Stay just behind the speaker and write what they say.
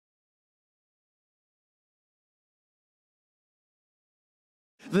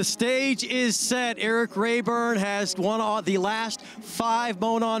The stage is set. Eric Rayburn has won the last 5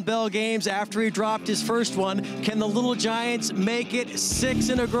 Monon Bell games after he dropped his first one. Can the Little Giants make it 6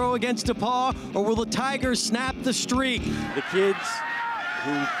 in a row against DePauw, or will the Tigers snap the streak? The kids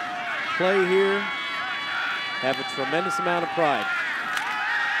who play here have a tremendous amount of pride.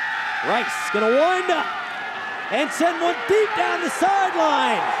 Rice gonna wind up and send one deep down the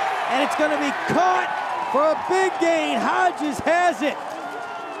sideline. And it's gonna be caught for a big gain. Hodges has it.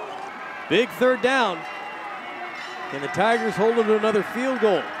 Big third down. Can the Tigers hold it to another field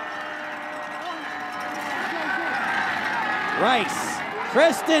goal? Rice,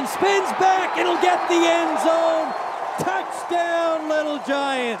 Preston spins back, it'll get the end zone. Touchdown, Little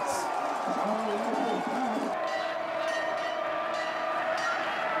Giants.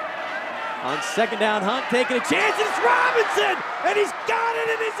 On second down, Hunt taking a chance, and it's Robinson, and he's got it,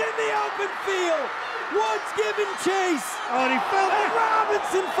 and he's in the open field. Woods giving chase, oh, and he fell, and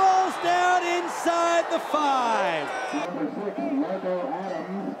Robinson falls down inside the 5.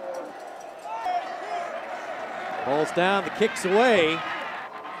 Falls down, the kick's away,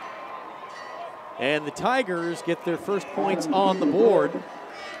 and the Tigers get their first points on the board.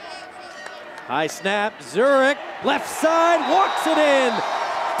 High snap, Zurich, left side, walks it in.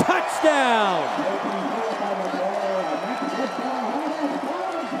 Touchdown!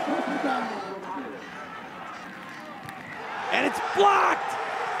 And it's blocked!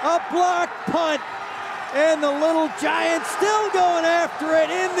 A blocked punt. And the Little Giants still going after it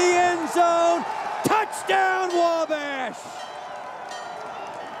in the end zone. Touchdown, Wabash!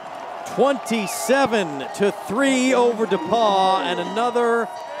 27-3 over DePauw, and another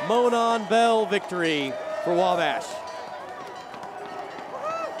Monon Bell victory for Wabash.